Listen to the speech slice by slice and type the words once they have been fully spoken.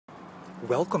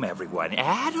Welcome everyone,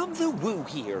 Adam the Woo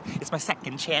here. It's my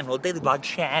second channel, daily vlog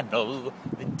channel,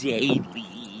 The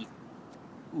Daily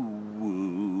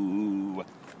Woo.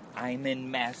 I'm in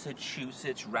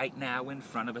Massachusetts right now in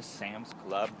front of a Sam's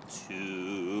Club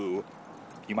 2.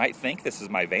 You might think this is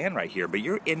my van right here, but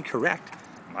you're incorrect.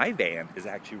 My van is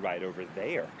actually right over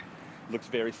there. Looks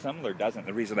very similar, doesn't it?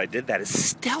 The reason I did that is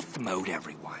stealth mode,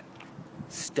 everyone.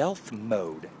 Stealth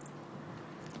mode.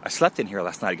 I slept in here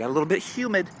last night. It got a little bit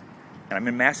humid. And I'm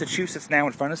in Massachusetts now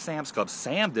in front of Sam's Club.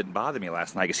 Sam didn't bother me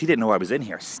last night because he didn't know I was in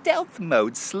here. Stealth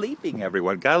mode, sleeping,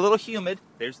 everyone. Got a little humid.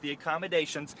 There's the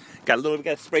accommodations. Got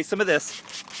to spray some of this.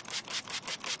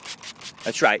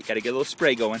 That's right, got to get a little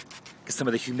spray going. Get some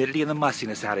of the humidity and the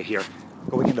mustiness out of here.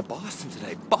 Going into Boston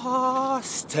today.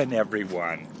 Boston,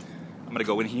 everyone. I'm gonna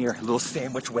go in here, a little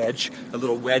sandwich wedge, a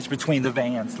little wedge between the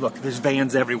vans. Look, there's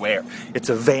vans everywhere. It's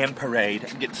a van parade.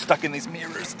 I'm getting stuck in these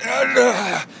mirrors.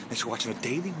 Thanks for watching The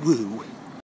Daily Woo.